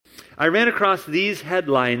I ran across these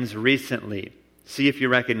headlines recently. See if you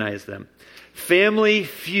recognize them. Family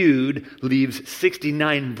feud leaves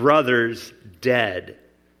 69 brothers dead.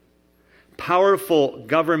 Powerful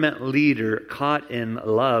government leader caught in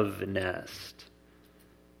love nest.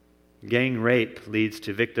 Gang rape leads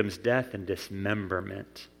to victim's death and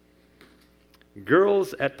dismemberment.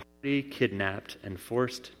 Girls at party kidnapped and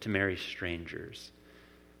forced to marry strangers.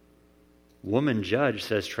 Woman judge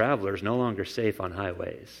says travelers no longer safe on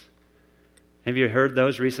highways. Have you heard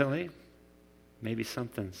those recently? Maybe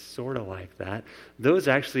something sort of like that. Those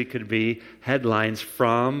actually could be headlines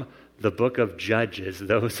from the book of Judges.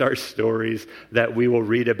 Those are stories that we will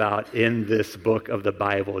read about in this book of the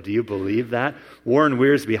Bible. Do you believe that? Warren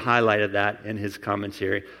Wiersbe highlighted that in his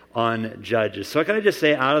commentary on Judges. So can I just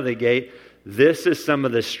say out of the gate, this is some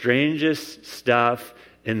of the strangest stuff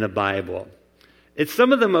in the Bible. It's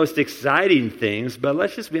some of the most exciting things, but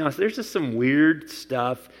let's just be honest, there's just some weird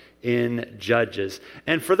stuff in Judges.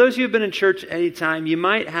 And for those of you who've been in church any time, you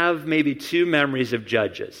might have maybe two memories of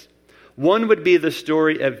Judges. One would be the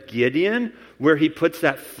story of Gideon, where he puts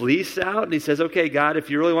that fleece out and he says, okay, God,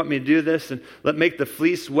 if you really want me to do this, and make the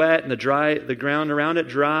fleece wet and the ground around it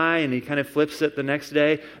dry, and he kind of flips it the next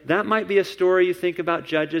day. That might be a story you think about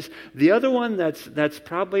Judges. The other one that's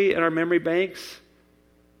probably in our memory banks,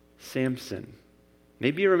 Samson.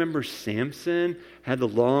 Maybe you remember Samson, had the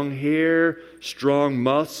long hair, strong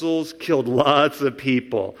muscles, killed lots of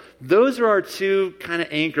people. Those are our two kind of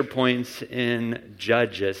anchor points in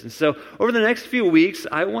Judges. And so over the next few weeks,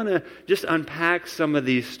 I want to just unpack some of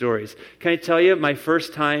these stories. Can I tell you, my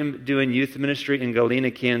first time doing youth ministry in Galena,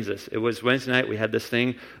 Kansas, it was Wednesday night. We had this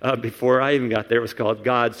thing before I even got there. It was called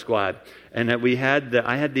God Squad. And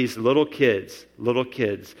I had these little kids.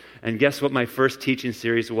 And guess what my first teaching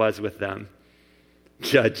series was with them?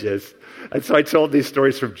 Judges. And so I told these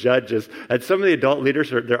stories from Judges. And some of the adult leaders,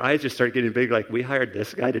 their eyes just start getting big, like, we hired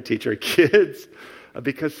this guy to teach our kids.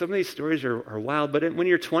 Because some of these stories are wild. But when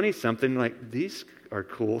you're 20-something, like, these are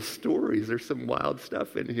cool stories. There's some wild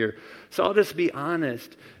stuff in here. So I'll just be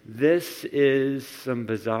honest. This is some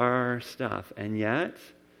bizarre stuff. And yet,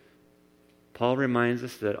 Paul reminds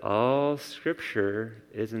us that all Scripture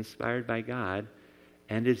is inspired by God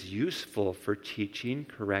and is useful for teaching,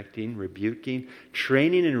 correcting, rebuking,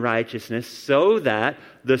 training in righteousness, so that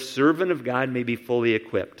the servant of God may be fully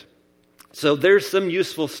equipped. So there's some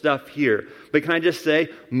useful stuff here. But can I just say,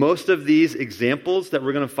 most of these examples that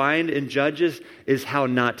we're going to find in Judges is how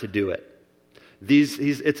not to do it.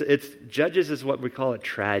 Judges is what we call a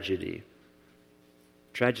tragedy.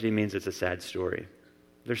 Tragedy means it's a sad story.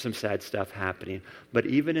 There's some sad stuff happening. But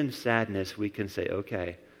even in sadness, we can say,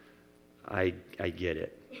 okay, I get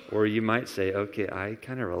it. Or you might say, okay, I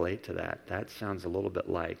kind of relate to that. That sounds a little bit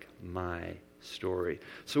like my story.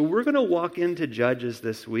 So we're going to walk into Judges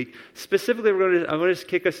this week. Specifically, I'm going to just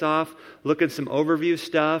kick us off, look at some overview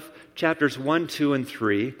stuff, chapters 1, 2, and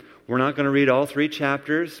 3. We're not going to read all 3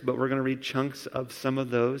 chapters, but we're going to read chunks of some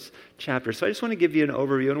of those chapters. So I just want to give you an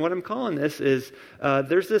overview. And what I'm calling this is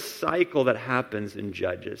there's this cycle that happens in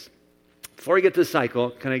Judges. Before we get to the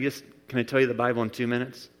cycle, can I tell you the Bible in 2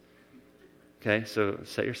 minutes? Okay, so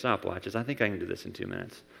set your stopwatches. I think I can do this in 2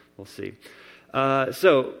 minutes. We'll see.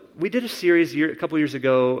 So we did a series a couple years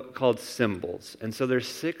ago called Symbols. And so there's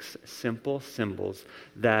 6 simple symbols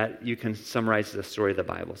that you can summarize the story of the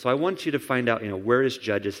Bible. So I want you to find out, where is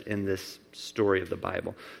Judges in this story of the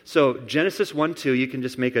Bible. So Genesis 1, 2, you can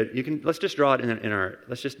just let's just draw it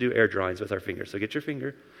let's just do air drawings with our fingers. So get your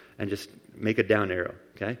finger and just make a down arrow,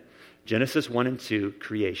 okay? Genesis 1 and 2,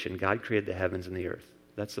 creation. God created the heavens and the earth.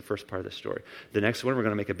 That's the first part of the story. The next one, we're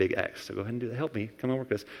going to make a big X. So go ahead and do that. Help me. Come on, work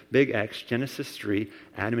this. Big X, Genesis 3,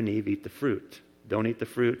 Adam and Eve eat the fruit. Don't eat the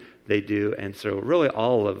fruit. They do. And so really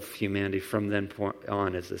all of humanity from then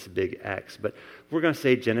on is this big X. But we're going to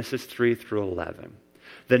say Genesis 3 through 11.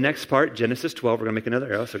 The next part, Genesis 12, we're going to make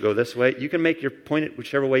another arrow. So go this way. You can point it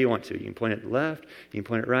whichever way you want to. You can point it left. You can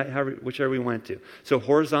point it right, whichever you want to. So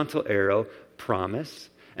horizontal arrow, promise.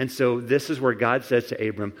 And so this is where God says to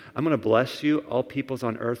Abram, I'm going to bless you. All peoples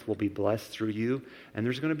on earth will be blessed through you. And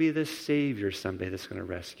there's going to be this Savior someday that's going to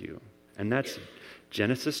rescue. And that's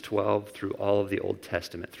Genesis 12 through all of the Old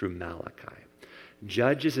Testament, through Malachi.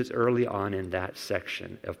 Judges is early on in that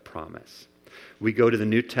section of promise. We go to the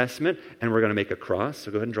New Testament, and we're going to make a cross.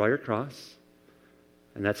 So go ahead and draw your cross.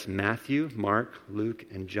 And that's Matthew, Mark, Luke,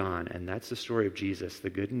 and John. And that's the story of Jesus, the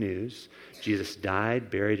good news. Jesus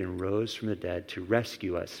died, buried, and rose from the dead to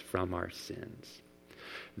rescue us from our sins.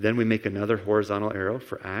 Then we make another horizontal arrow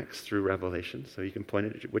for Acts through Revelation, so you can point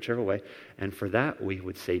it whichever way. And for that, we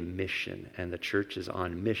would say mission, and the church is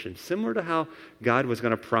on mission. Similar to how God was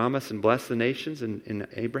going to promise and bless the nations in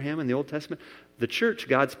Abraham in the Old Testament, the church,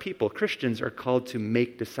 God's people, Christians, are called to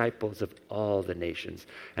make disciples of all the nations.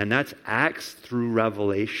 And that's Acts through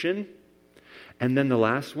Revelation. And then the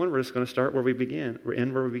last one, we're just going to start where we began. We're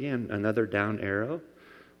in where we began, another down arrow,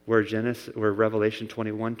 where Revelation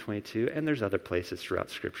 21, 22, and there's other places throughout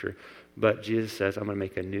Scripture. But Jesus says, I'm going to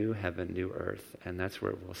make a new heaven, new earth, and that's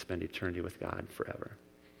where we'll spend eternity with God forever.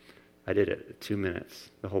 I did it in 2 minutes,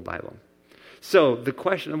 the whole Bible. So the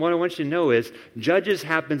question, what I want you to know is, Judges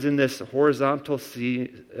happens in this horizontal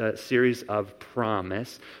series of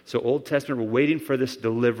promise. So Old Testament, we're waiting for this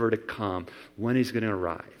deliverer to come, when he's going to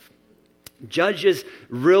arrive. Judges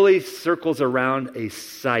really circles around a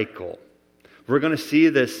cycle. We're going to see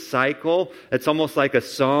this cycle. It's almost like a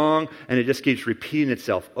song, and it just keeps repeating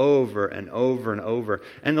itself over and over and over.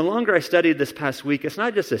 And the longer I studied this past week, it's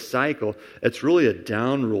not just a cycle. It's really a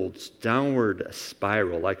downward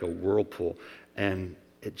spiral, like a whirlpool. And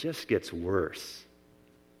it just gets worse.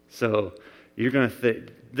 So you're going to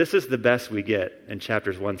think, this is the best we get in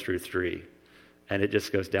chapters 1 through 3. And it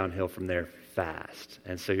just goes downhill from there fast.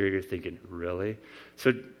 And so you're thinking, really?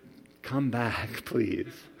 So come back,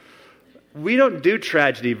 please. We don't do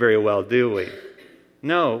tragedy very well, do we?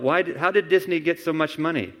 No. How did Disney get so much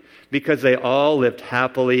money? Because they all lived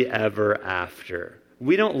happily ever after.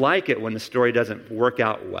 We don't like it when the story doesn't work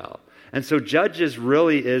out well. And so Judges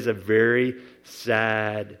really is a very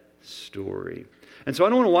sad story. And so I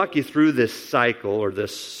don't want to walk you through this cycle or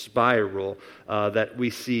this spiral that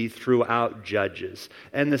we see throughout Judges.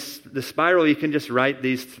 And the spiral, you can just write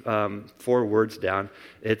these 4 words down.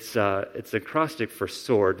 It's acrostic for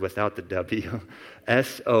sword without the W.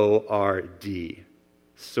 S-O-R-D.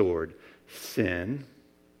 Sword. Sin,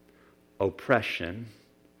 oppression,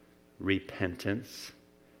 repentance,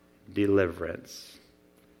 deliverance.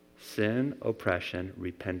 Sin, oppression,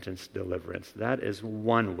 repentance, deliverance. That is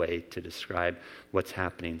one way to describe what's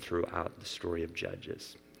happening throughout the story of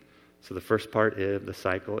Judges. So the first part of the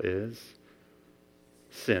cycle is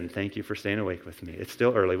sin. Thank you for staying awake with me. It's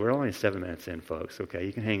still early. We're only 7 minutes in, folks. Okay,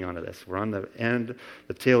 you can hang on to this. We're on the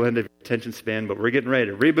tail end of your attention span, but we're getting ready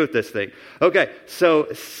to reboot this thing. Okay,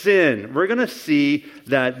 so sin. We're going to see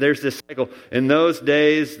that there's this cycle. In those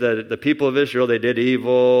days, the people of Israel, they did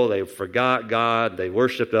evil. They forgot God. They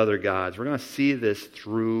worshiped other gods. We're going to see this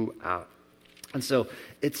throughout. And so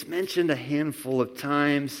it's mentioned a handful of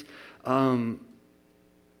times. But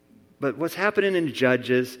what's happening in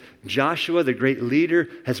Judges, Joshua, the great leader,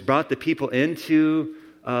 has brought the people into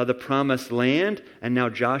the promised land, and now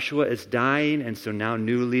Joshua is dying, and so now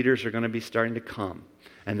new leaders are going to be starting to come,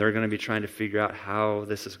 and they're going to be trying to figure out how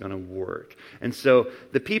this is going to work. And so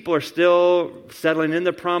the people are still settling in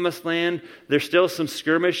the promised land. There's still some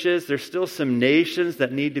skirmishes. There's still some nations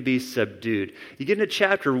that need to be subdued. You get into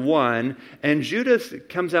chapter 1, and Judah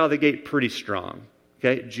comes out of the gate pretty strong.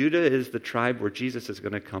 Okay, Judah is the tribe where Jesus is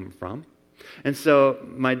going to come from. And so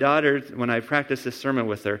my daughter, when I practiced this sermon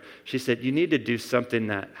with her, she said, you need to do something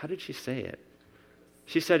how did she say it?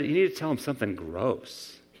 She said, you need to tell him something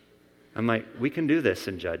gross. I'm like, we can do this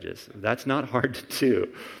in Judges. That's not hard to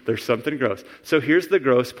do. There's something gross. So here's the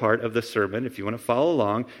gross part of the sermon. If you want to follow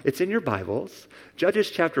along, it's in your Bibles.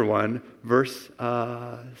 Judges chapter 1, verse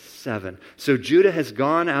 7. So Judah has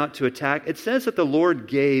gone out to attack. It says that the Lord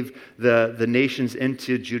gave the nations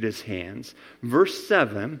into Judah's hands. Verse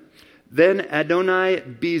 7, then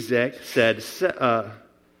Adoni-Bezek said,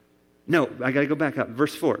 no, I got to go back up.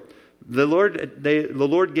 Verse 4. The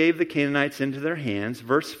Lord gave the Canaanites into their hands.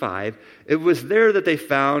 Verse 5, it was there that they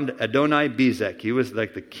found Adoni-Bezek. He was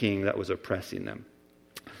like the king that was oppressing them.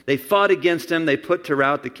 They fought against him. They put to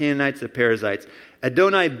rout the Canaanites, the Perizzites.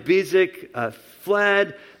 Adoni-Bezek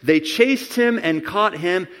fled. They chased him and caught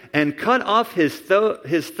him and cut off his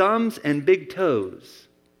thumbs and big toes.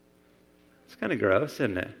 It's kind of gross,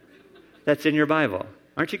 isn't it? That's in your Bible.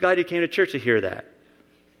 Aren't you glad you came to church to hear that?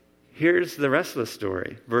 Here's the rest of the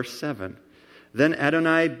story. Verse 7. Then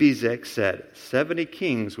Adoni-Bezek said, 70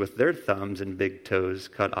 kings with their thumbs and big toes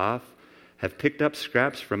cut off have picked up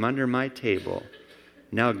scraps from under my table.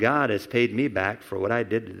 Now God has paid me back for what I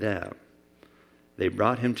did to them. They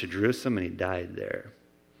brought him to Jerusalem and he died there.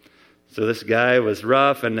 So this guy was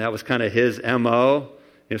rough, and that was kind of his M.O.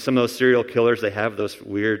 You know, some of those serial killers, they have those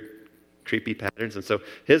weird, creepy patterns. And so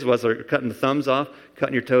his was cutting the thumbs off,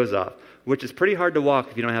 cutting your toes off, which is pretty hard to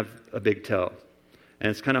walk if you don't have a big toe. And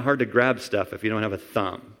it's kind of hard to grab stuff if you don't have a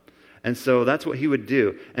thumb. And so that's what he would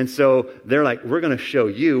do. And so they're like, we're going to show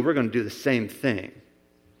you, we're going to do the same thing.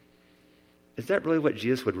 is that really what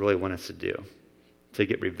Jesus would really want us to do? To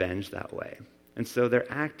get revenge that way? And so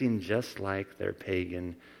they're acting just like their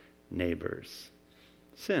pagan neighbors.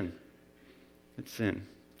 Sin. It's sin.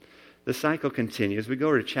 The cycle continues. We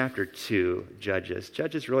go to chapter 2, Judges.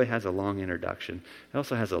 Judges really has a long introduction. It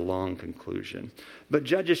also has a long conclusion. But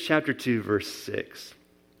Judges chapter 2, verse 6.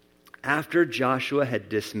 After Joshua had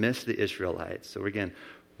dismissed the Israelites, so again,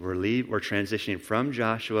 we're transitioning from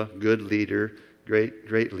Joshua, good leader,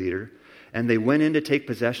 great leader, and they went in to take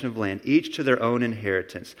possession of land, each to their own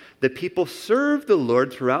inheritance. The people served the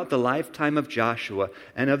Lord throughout the lifetime of Joshua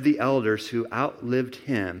and of the elders who outlived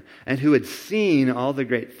him and who had seen all the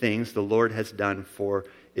great things the Lord has done for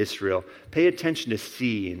Israel. Pay attention to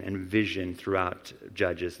seeing and vision throughout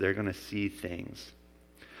Judges. They're going to see things.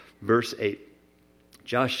 Verse 8,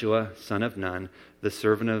 Joshua, son of Nun, the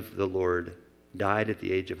servant of the Lord, died at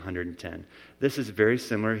the age of 110. This is very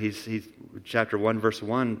similar. He's chapter 1, verse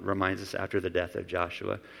 1 reminds us after the death of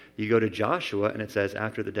Joshua. You go to Joshua and it says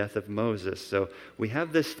after the death of Moses. So we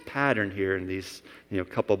have this pattern here in these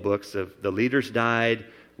couple books of the leaders died,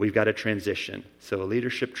 we've got a transition. So a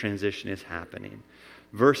leadership transition is happening.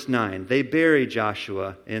 Verse 9, they buried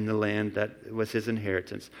Joshua in the land that was his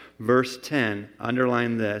inheritance. Verse 10,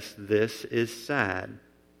 underline this is sad.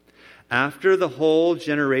 After the whole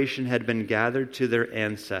generation had been gathered to their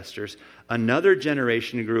ancestors, another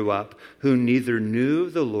generation grew up who neither knew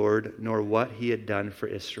the Lord nor what he had done for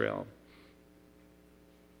Israel.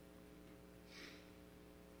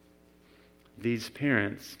 These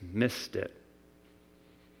parents missed it.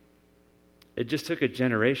 It just took a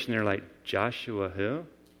generation. They're like, Joshua who?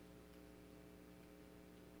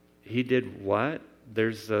 He did what?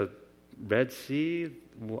 There's a Red Sea?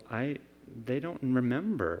 They don't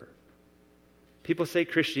remember. People say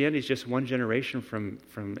Christianity is just one generation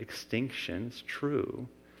from extinction. It's true.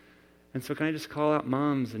 And so can I just call out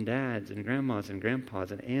moms and dads and grandmas and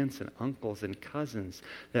grandpas and aunts and uncles and cousins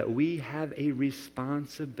that we have a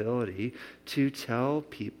responsibility to tell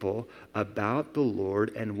people about the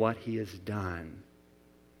Lord and what he has done.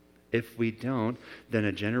 If we don't, then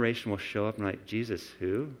a generation will show up and like, Jesus,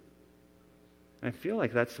 who? I feel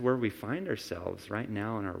like that's where we find ourselves right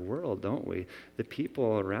now in our world, don't we? The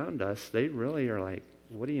people around us, they really are like,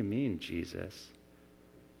 what do you mean, Jesus?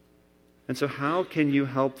 And so how can you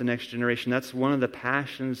help the next generation? That's one of the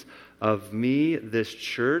passions of me, this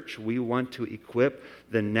church. We want to equip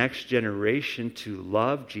the next generation to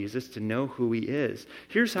love Jesus, to know who he is.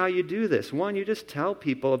 Here's how you do this. One, you just tell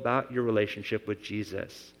people about your relationship with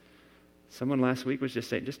Jesus. Someone last week was just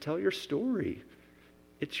saying, just tell your story.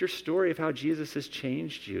 It's your story of how Jesus has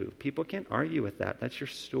changed you. People can't argue with that. That's your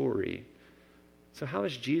story. So how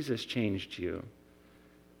has Jesus changed you?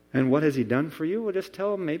 And what has he done for you? Well, just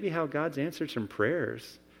tell them maybe how God's answered some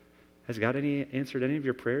prayers. Has God answered any of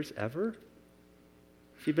your prayers ever?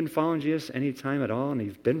 If you've been following Jesus any time at all and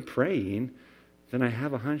you've been praying, then I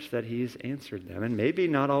have a hunch that he's answered them. And maybe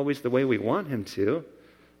not always the way we want him to,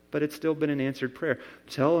 but it's still been an answered prayer.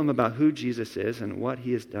 Tell them about who Jesus is and what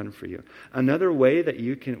he has done for you. Another way that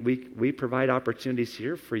we provide opportunities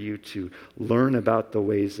here for you to learn about the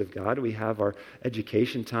ways of God. We have our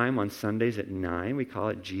education time on Sundays at 9. We call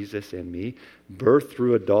it Jesus and Me. Birth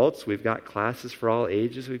through adults. We've got classes for all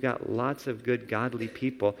ages. We've got lots of good godly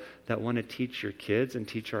people that want to teach your kids and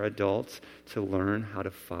teach our adults to learn how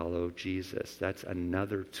to follow Jesus. That's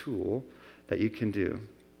another tool that you can do.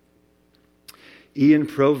 Ian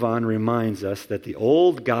Provan reminds us that the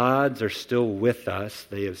old gods are still with us.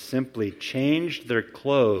 They have simply changed their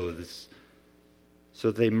clothes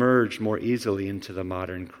so they merge more easily into the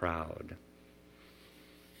modern crowd.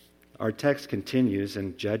 Our text continues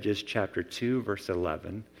in Judges chapter 2, verse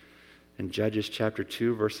 11. In Judges chapter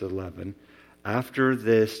 2, verse 11, after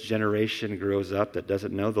this generation grows up that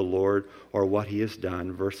doesn't know the Lord or what he has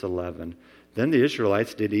done, verse 11, then the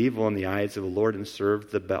Israelites did evil in the eyes of the Lord and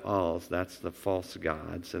served the Baals. That's the false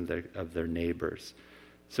gods of their neighbors.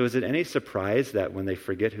 So is it any surprise that when they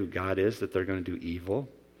forget who God is, that they're going to do evil?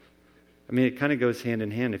 I mean, it kind of goes hand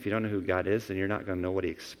in hand. If you don't know who God is, then you're not going to know what he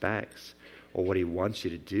expects or what he wants you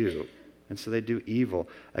to do. And so they do evil.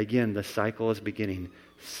 Again, the cycle is beginning.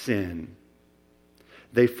 Sin.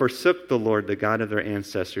 They forsook the Lord, the God of their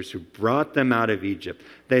ancestors, who brought them out of Egypt.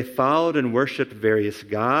 They followed and worshipped various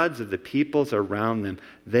gods of the peoples around them.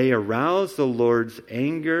 They aroused the Lord's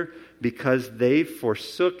anger because they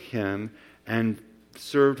forsook him and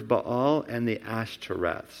served Baal and the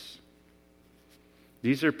Ashtoreths.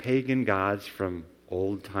 These are pagan gods from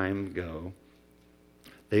old time ago.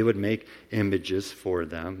 They would make images for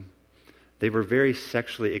them. They were very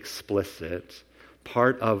sexually explicit.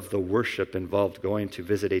 Part of the worship involved going to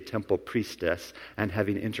visit a temple priestess and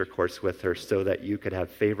having intercourse with her so that you could have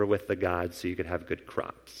favor with the gods, so you could have good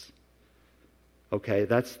crops. Okay,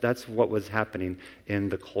 that's what was happening in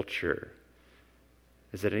the culture.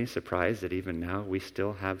 Is it any surprise that even now we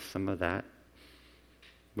still have some of that?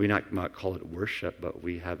 We not call it worship, but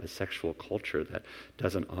we have a sexual culture that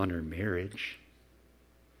doesn't honor marriage.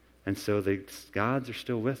 And so the gods are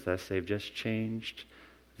still with us. They've just changed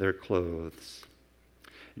their clothes.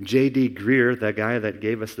 J.D. Greer, the guy that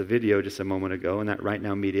gave us the video just a moment ago in that Right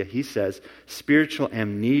Now Media, he says, spiritual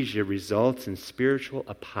amnesia results in spiritual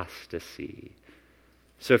apostasy.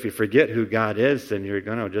 So if you forget who God is, then you're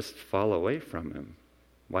going to just fall away from him.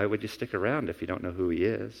 Why would you stick around if you don't know who he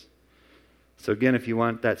is? So again, if you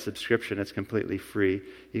want that subscription, it's completely free.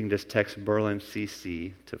 You can just text Berlin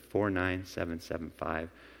CC to 49775.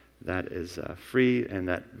 That is free, and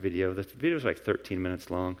the video is like 13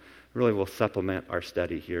 minutes long. Really will supplement our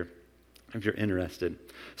study here if you're interested.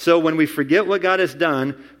 So when we forget what God has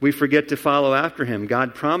done, we forget to follow after him.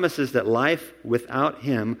 God promises that life without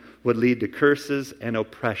him would lead to curses and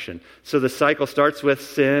oppression. So the cycle starts with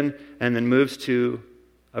sin and then moves to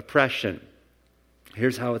oppression.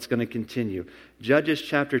 Here's how it's going to continue. Judges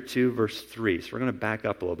chapter 2, verse 3. So we're going to back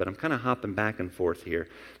up a little bit. I'm kind of hopping back and forth here.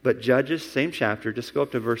 But Judges, same chapter, just go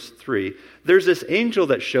up to verse 3. There's this angel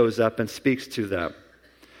that shows up and speaks to them.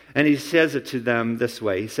 And he says it to them this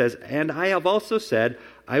way. He says, and I have also said,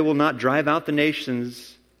 I will not drive out the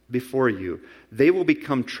nations before you. They will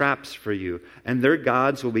become traps for you, and their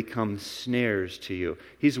gods will become snares to you.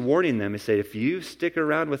 He's warning them. He said, if you stick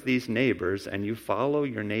around with these neighbors and you follow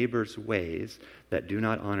your neighbors' ways that do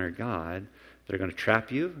not honor God, they're going to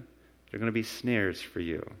trap you. They're going to be snares for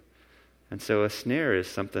you. And so a snare is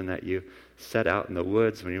something that you set out in the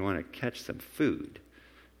woods when you want to catch some food.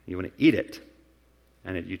 You want to eat it.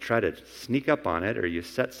 And you try to sneak up on it, or you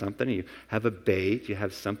set something, you have a bait, you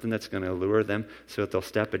have something that's going to lure them so that they'll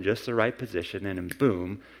step in just the right position, and then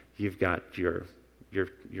boom, you've got your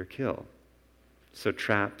kill. So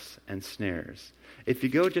traps and snares. If you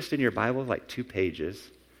go just in your Bible, like 2 pages,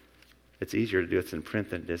 it's easier to do it in print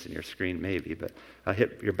than it is in your screen maybe, but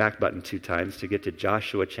hit your back button 2 times to get to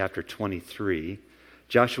Joshua chapter 23.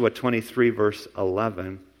 Joshua 23, verse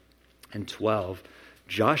 11 and 12.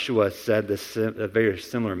 Joshua said a very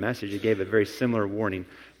similar message. He gave a very similar warning.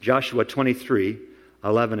 Joshua 23,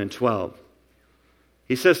 11 and 12.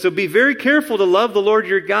 He says, so be very careful to love the Lord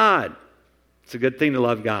your God. It's a good thing to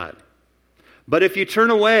love God. But if you turn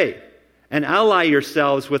away and ally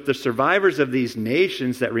yourselves with the survivors of these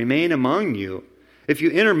nations that remain among you, if you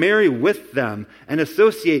intermarry with them and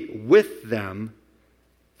associate with them,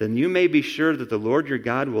 then you may be sure that the Lord your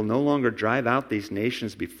God will no longer drive out these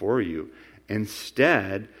nations before you.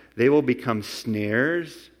 Instead, they will become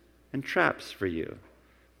snares and traps for you.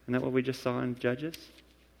 Isn't that what we just saw in Judges?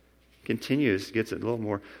 Continues, gets a little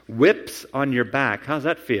more. Whips on your back. How's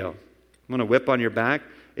that feel? You want a whip on your back?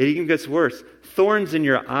 It even gets worse. Thorns in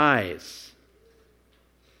your eyes.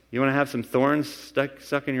 You want to have some thorns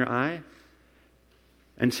stuck in your eye?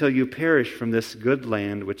 Until you perish from this good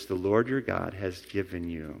land which the Lord your God has given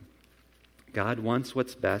you. God wants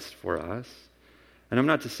what's best for us. And I'm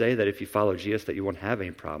not to say that if you follow Jesus that you won't have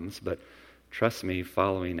any problems, but trust me,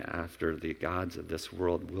 following after the gods of this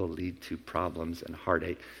world will lead to problems and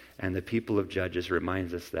heartache. And the people of Judges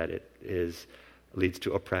reminds us that it leads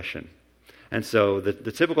to oppression. And so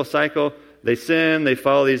the typical cycle, they sin, they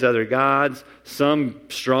follow these other gods. Some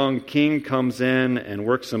strong king comes in and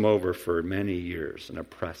works them over for many years and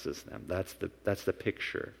oppresses them. That's the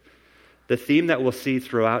picture. The theme that we'll see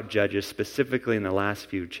throughout Judges, specifically in the last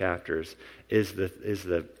few chapters, is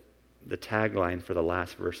the tagline for the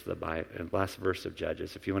last verse of the Bible, last verse of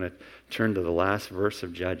Judges. If you want to turn to the last verse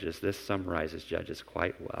of Judges, this summarizes Judges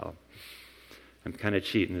quite well. I'm kind of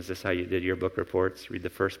cheating. Is this how you did your book reports? Read the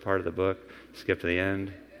first part of the book, skip to the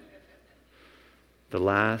end. The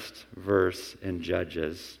last verse in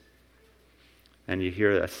Judges, and you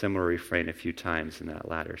hear a similar refrain a few times in that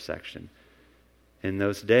latter section. In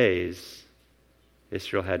those days,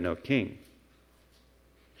 Israel had no king.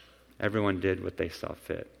 Everyone did what they saw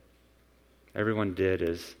fit. Everyone did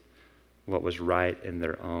as what was right in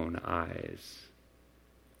their own eyes.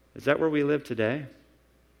 Is that where we live today?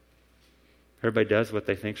 Everybody does what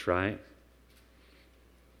they think's right.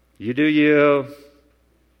 You do you,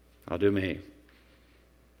 I'll do me.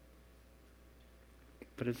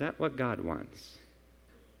 But is that what God wants?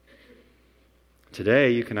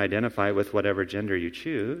 Today, you can identify with whatever gender you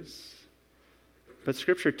choose, but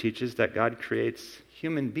Scripture teaches that God creates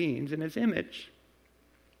human beings in His image.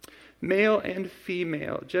 Male and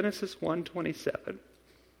female, Genesis 1:27.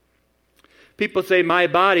 People say, my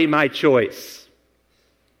body, my choice.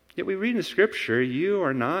 Yet we read in the Scripture, you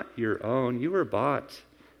are not your own. You were bought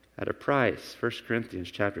at a price. 1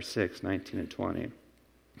 Corinthians chapter 6, 19 and 20.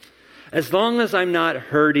 As long as I'm not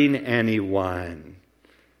hurting anyone,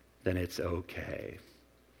 then it's okay.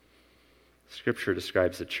 Scripture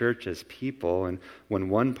describes the church as people, and when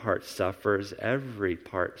one part suffers, every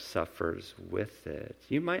part suffers with it.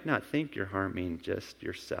 You might not think you're harming just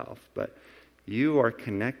yourself, but you are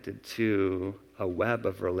connected to a web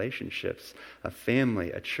of relationships, a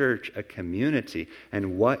family, a church, a community,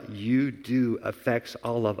 and what you do affects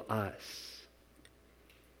all of us.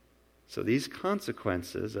 So these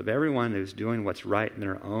consequences of everyone who's doing what's right in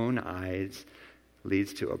their own eyes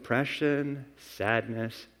leads to oppression,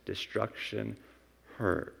 sadness, destruction,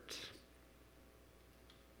 hurt.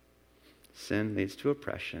 Sin leads to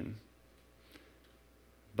oppression.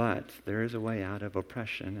 But there is a way out of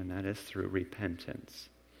oppression, and that is through repentance.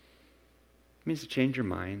 It means to change your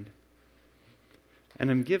mind. And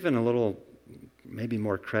I'm giving a little, maybe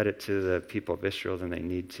more credit to the people of Israel than they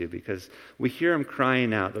need to, because we hear them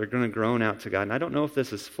crying out. They're going to groan out to God. And I don't know if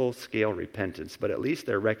this is full-scale repentance, but at least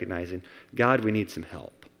they're recognizing, God, we need some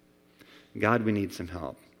help. God, we need some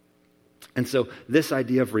help. And so this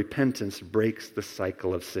idea of repentance breaks the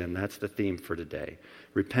cycle of sin. That's the theme for today.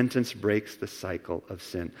 Repentance breaks the cycle of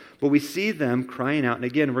sin. But we see them crying out. And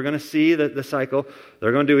again, we're going to see the cycle.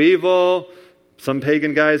 They're going to do evil. Some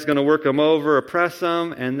pagan guy is going to work them over, oppress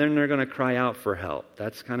them, and then they're going to cry out for help.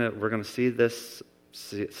 We're going to see this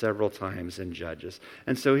several times in Judges.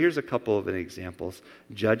 And so here's a couple of examples.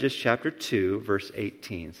 Judges chapter 2, verse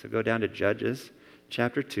 18. So go down to Judges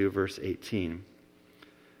chapter 2, verse 18.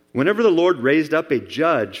 Whenever the Lord raised up a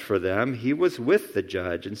judge for them, he was with the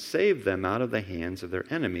judge and saved them out of the hands of their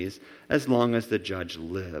enemies as long as the judge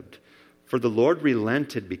lived. For the Lord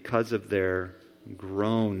relented because of their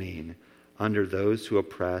groaning under those who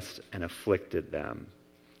oppressed and afflicted them.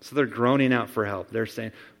 So they're groaning out for help. They're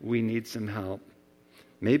saying, we need some help.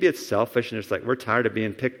 Maybe it's selfish and it's like, we're tired of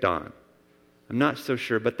being picked on. I'm not so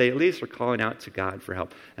sure, but they at least are calling out to God for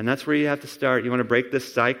help. And that's where you have to start. You want to break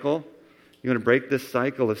this cycle? You want to break this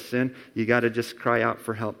cycle of sin? You got to just cry out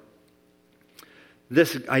for help.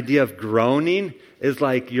 This idea of groaning is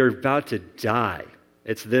like you're about to die.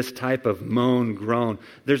 It's this type of moan, groan.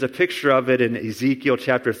 There's a picture of it in Ezekiel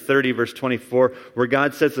chapter 30, verse 24, where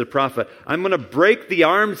God says to the prophet, I'm going to break the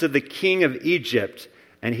arms of the king of Egypt,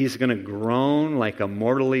 and he's going to groan like a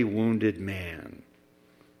mortally wounded man.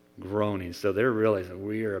 Groaning. So they're realizing,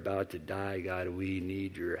 we are about to die, God. We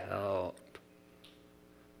need your help.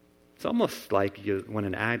 It's almost like when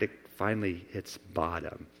an addict finally hits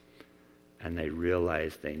bottom and they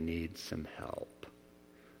realize they need some help.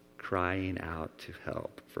 Crying out to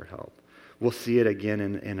help for help. We'll see it again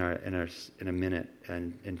in a minute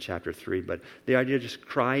in chapter 3, but the idea of just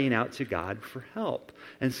crying out to God for help.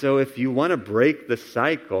 And so if you want to break the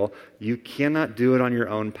cycle, you cannot do it on your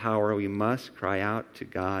own power. We must cry out to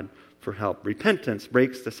God for help. Repentance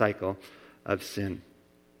breaks the cycle of sin.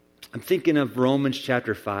 I'm thinking of Romans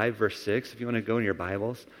chapter 5, verse 6. If you want to go in your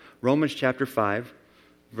Bibles. Romans chapter 5,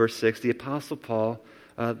 verse 6. The Apostle Paul,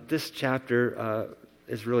 this chapter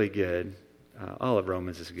is really good. All of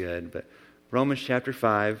Romans is good. But Romans chapter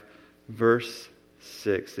 5, verse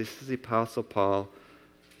 6. This is the Apostle Paul.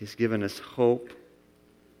 He's given us hope.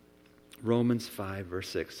 Romans 5, verse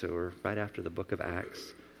 6. So we're right after the book of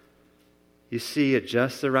Acts. You see, at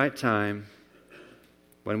just the right time,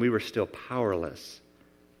 when we were still powerless,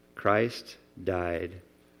 Christ died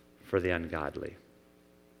for the ungodly.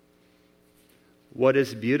 What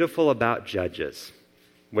is beautiful about Judges,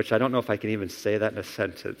 which I don't know if I can even say that in a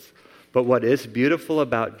sentence, but what is beautiful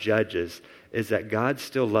about Judges is that God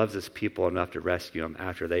still loves his people enough to rescue them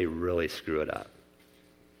after they really screw it up.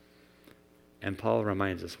 And Paul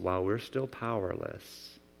reminds us, while we're still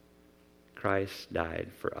powerless, Christ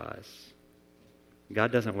died for us.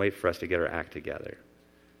 God doesn't wait for us to get our act together.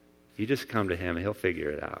 You just come to him and he'll figure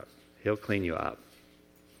it out. He'll clean you up.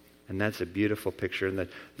 And that's a beautiful picture. And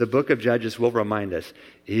the book of Judges will remind us,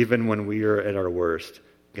 even when we are at our worst,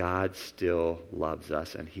 God still loves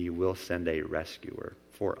us and he will send a rescuer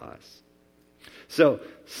for us. So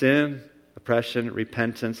sin, oppression,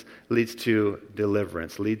 repentance leads to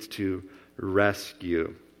deliverance, leads to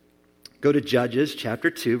rescue. Go to Judges chapter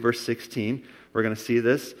 2, verse 16. We're going to see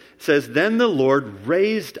this. It says, then the Lord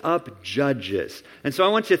raised up judges. And so I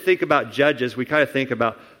want you to think about judges. We kind of think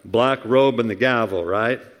about black robe and the gavel,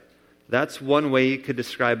 right? That's one way you could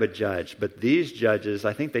describe a judge. But these judges,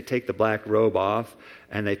 I think they take the black robe off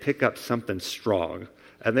and they pick up something strong.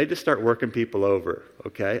 And they just start working people over,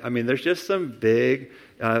 okay? I mean, there's just some big...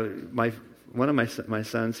 my one of my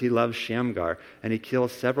sons, he loves Shamgar, and he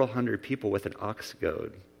kills several hundred people with an ox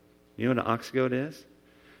goad. You know what an ox goad is?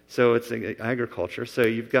 So it's agriculture. So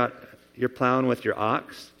you're plowing with your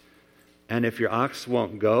ox, and if your ox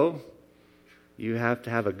won't go, you have to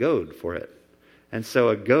have a goad for it. And so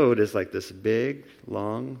a goad is like this big,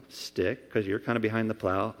 long stick, because you're kind of behind the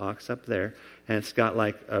plow, ox up there, and it's got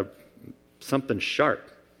like something sharp.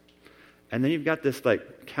 And then you've got this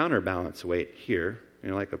like counterbalance weight here,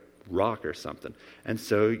 like a rock or something. And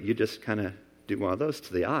so you just kind of do one of those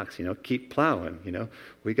to the ox, keep plowing,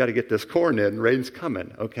 we got to get this corn in, rain's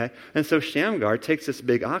coming, okay? And so Shamgar takes this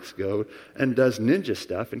big ox goad and does ninja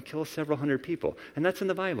stuff and kills several hundred people. And that's in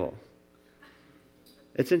the Bible.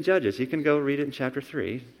 It's in Judges. You can go read it in chapter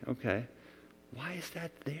 3, okay? Why is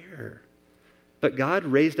that there? But God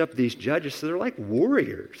raised up these judges, so they're like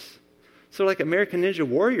warriors. So like American Ninja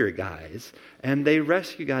Warrior guys, and they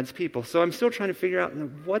rescue God's people. So I'm still trying to figure out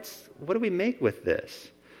what do we make with this?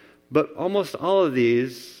 But almost all of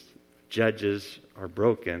these judges are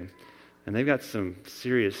broken, and they've got some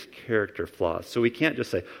serious character flaws. So we can't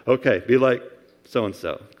just say, okay, be like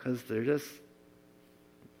so-and-so, because they're just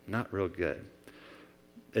not real good.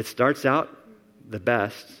 It starts out the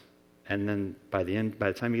best, and then by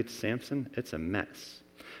the time you get to Samson, it's a mess.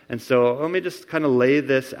 And so let me just kind of lay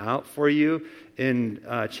this out for you in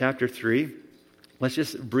chapter 3. Let's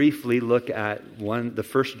just briefly look at the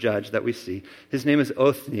first judge that we see. His name is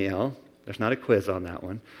Othniel. There's not a quiz on that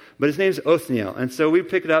one. But his name is Othniel. And so we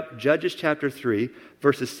pick it up, Judges chapter 3,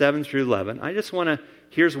 verses 7 through 11.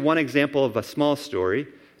 Here's one example of a small story.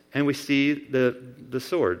 And we see the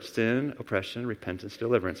sword, sin, oppression, repentance,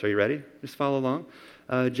 deliverance. Are you ready? Just follow along.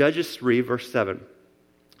 Judges 3, verse 7.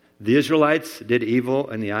 The Israelites did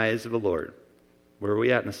evil in the eyes of the Lord. Where are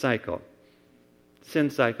we at in the cycle?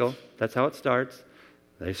 Sin cycle. That's how it starts.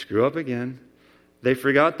 They screw up again. They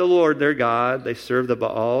forgot the Lord, their God. They served the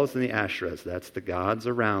Baals and the Asherahs. That's the gods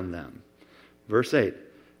around them. Verse 8.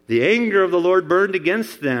 The anger of the Lord burned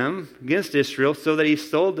against them, against Israel, so that he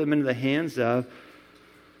sold them into the hands of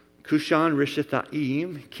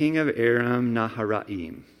Cushan-Rishathaim, king of Aram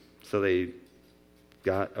Naharaim. So they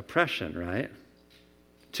got oppression, right?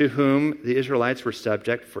 To whom the Israelites were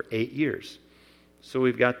subject for 8 years. So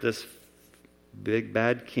we've got this big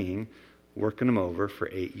bad king working them over for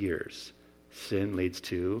 8 years. Sin leads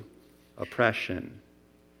to oppression.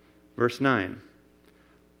 Verse 9.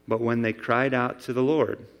 But when they cried out to the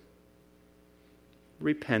Lord,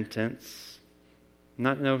 repentance.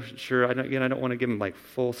 I don't want to give them like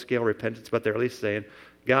full-scale repentance, but they're at least saying,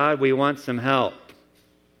 God, we want some help.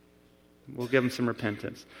 We'll give them some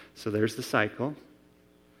repentance. So there's the cycle.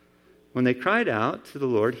 When they cried out to the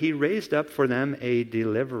Lord, he raised up for them a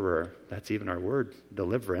deliverer. That's even our word,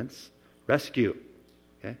 deliverance. Rescue.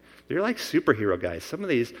 Okay? They're like superhero guys. Some of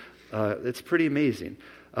these, it's pretty amazing.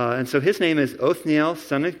 And so his name is Othniel,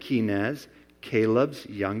 son of Kenaz, Caleb's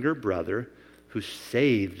younger brother, who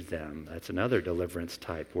saved them. That's another deliverance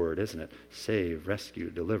type word, isn't it? Save, rescue,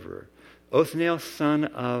 deliverer. Othniel, son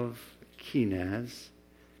of Kenaz,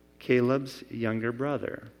 Caleb's younger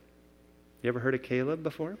brother. You ever heard of Caleb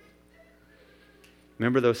before?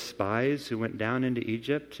 Remember those spies who went down into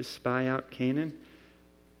Egypt to spy out Canaan?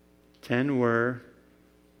 10 were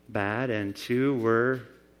bad and 2 were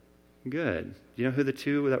good. Do you know who the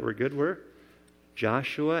 2 that were good were?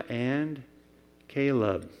 Joshua and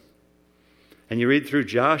Caleb. And you read through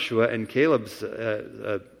Joshua and Caleb's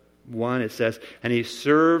one, it says, and he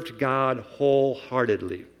served God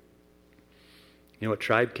wholeheartedly. You know what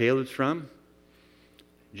tribe Caleb's from?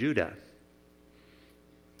 Judah.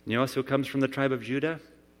 You know who comes from the tribe of Judah?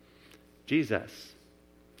 Jesus.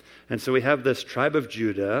 And so we have this tribe of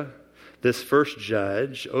Judah, this first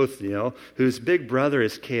judge, Othniel, whose big brother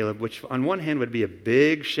is Caleb, which on one hand would be a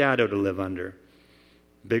big shadow to live under.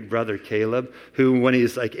 Big brother Caleb, who when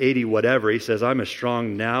he's like 80 whatever, he says, I'm as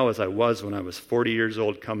strong now as I was when I was 40 years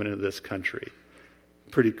old coming into this country.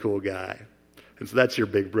 Pretty cool guy. And so that's your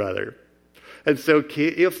big brother. And so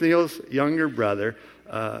Othniel's younger brother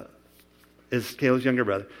is Caleb's younger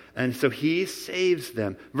brother. And so he saves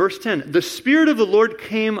them. Verse 10, the Spirit of the Lord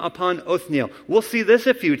came upon Othniel. We'll see this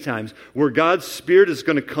a few times, where God's Spirit is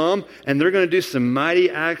going to come and they're going to do some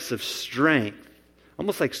mighty acts of strength.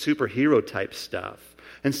 Almost like superhero type stuff.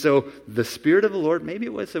 And so the Spirit of the Lord, maybe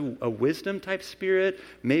it was a wisdom type spirit,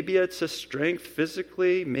 maybe it's a strength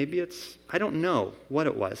physically, maybe it's, I don't know what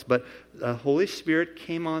it was, but the Holy Spirit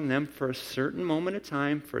came on them for a certain moment of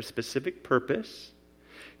time, for a specific purpose,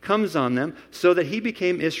 comes on them so that he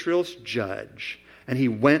became Israel's judge, and he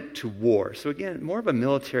went to war. So again, more of a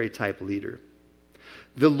military type leader.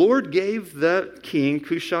 The Lord gave the king,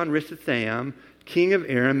 Cushan-Rishathaim, king of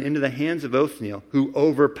Aram, into the hands of Othniel, who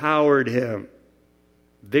overpowered him.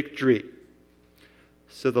 Victory.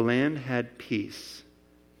 So the land had peace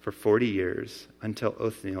for 40 years until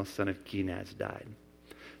Othniel, son of Kenaz, died.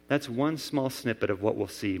 That's one small snippet of what we'll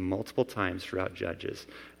see multiple times throughout Judges.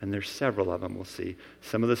 And there's several of them we'll see.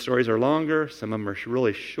 Some of the stories are longer. Some of them are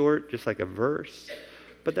really short, just like a verse.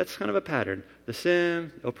 But that's kind of a pattern. The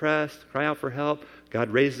sin, the oppressed, cry out for help. God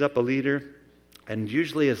raises up a leader. And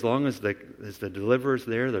usually as long as the deliverer's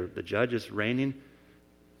there, the judge is reigning,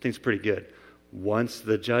 things pretty good. Once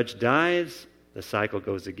the judge dies, the cycle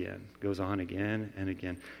goes on again and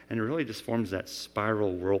again. And it really just forms that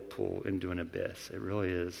spiral whirlpool into an abyss. It really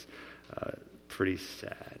is pretty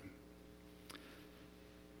sad.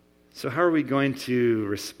 So how are we going to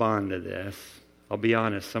respond to this? I'll be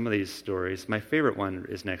honest, some of these stories, my favorite one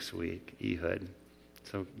is next week, Ehud.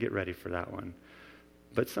 So get ready for that one.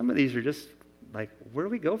 But some of these are just like, where do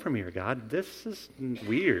we go from here, God? This is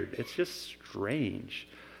weird. It's just strange.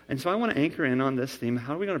 And so I want to anchor in on this theme.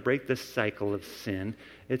 How are we going to break this cycle of sin?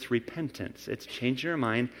 It's repentance. It's changing our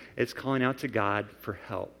mind. It's calling out to God for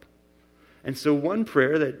help. And so one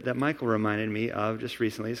prayer that Michael reminded me of just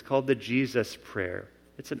recently is called the Jesus Prayer.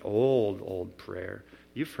 It's an old prayer.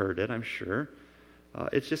 You've heard it, I'm sure.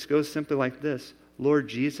 It just goes simply like this. Lord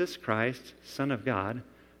Jesus Christ, Son of God,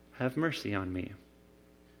 have mercy on me.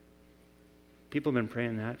 People have been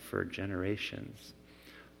praying that for generations.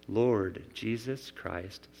 Lord Jesus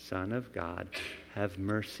Christ, Son of God, have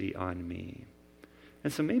mercy on me.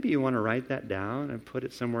 And so maybe you want to write that down and put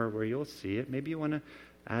it somewhere where you'll see it. Maybe you want to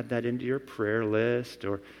add that into your prayer list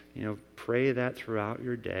or, pray that throughout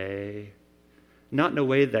your day. Not in a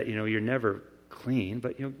way that, you're never clean,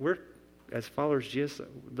 but, we're, as followers of Jesus,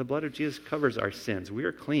 the blood of Jesus covers our sins. We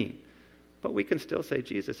are clean. But we can still say,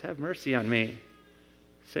 Jesus, have mercy on me.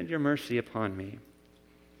 Send your mercy upon me.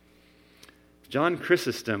 John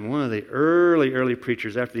Chrysostom, one of the early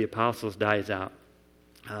preachers after the apostles, dies out.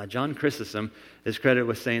 John Chrysostom is credited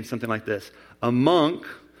with saying something like this. A monk,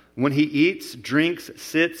 when he eats, drinks,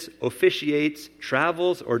 sits, officiates,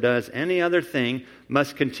 travels, or does any other thing,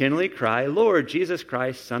 must continually cry, Lord Jesus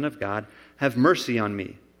Christ, Son of God, have mercy on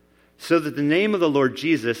me. So that the name of the Lord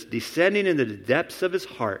Jesus, descending into the depths of his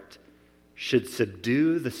heart, should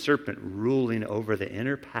subdue the serpent ruling over the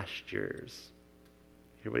inner pastures.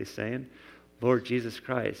 Hear what he's saying? Lord Jesus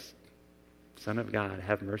Christ, Son of God,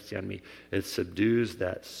 have mercy on me. It subdues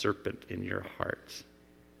that serpent in your heart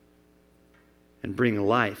and bring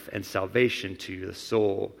life and salvation to the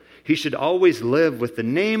soul. He should always live with the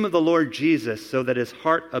name of the Lord Jesus so that his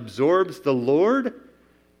heart absorbs the Lord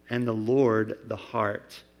and the Lord the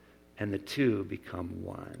heart, and the two become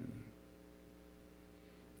one.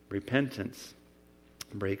 Repentance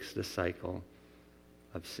breaks the cycle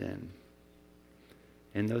of sin.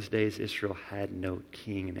 In those days, Israel had no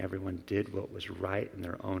king, and everyone did what was right in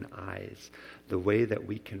their own eyes. The way that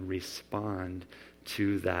we can respond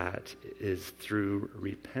to that is through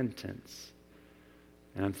repentance.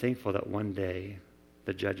 And I'm thankful that one day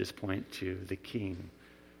the judges point to the King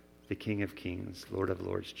of Kings, Lord of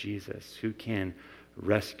Lords, Jesus, who can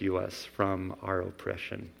rescue us from our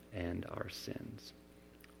oppression and our sins.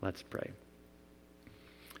 Let's pray.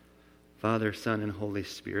 Father, Son, and Holy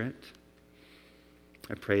Spirit,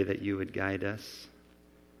 I pray that you would guide us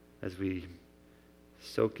as we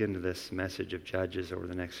soak into this message of Judges over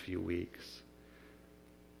the next few weeks.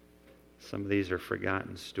 Some of these are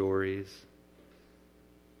forgotten stories,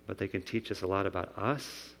 but they can teach us a lot about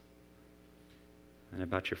us and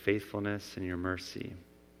about your faithfulness and your mercy.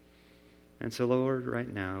 And so, Lord,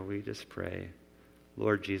 right now we just pray,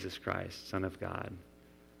 Lord Jesus Christ, Son of God,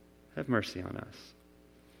 have mercy on us.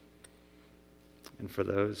 And for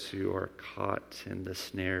those who are caught in the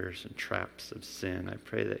snares and traps of sin, I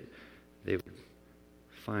pray that they would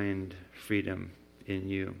find freedom in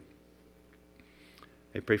you.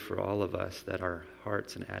 I pray for all of us that our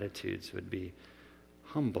hearts and attitudes would be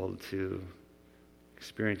humbled to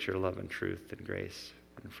experience your love and truth and grace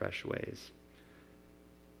in fresh ways.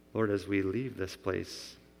 Lord, as we leave this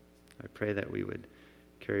place, I pray that we would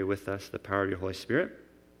carry with us the power of your Holy Spirit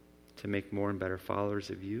to make more and better followers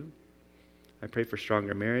of you. I pray for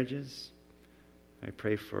stronger marriages. I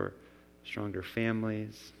pray for stronger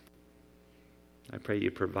families. I pray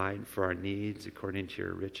you provide for our needs according to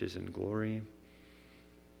your riches and glory.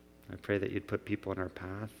 I pray that you'd put people in our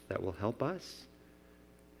path that will help us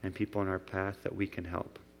and people in our path that we can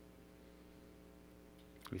help.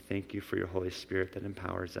 We thank you for your Holy Spirit that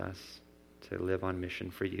empowers us to live on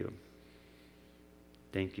mission for you.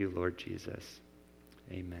 Thank you, Lord Jesus.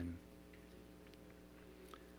 Amen.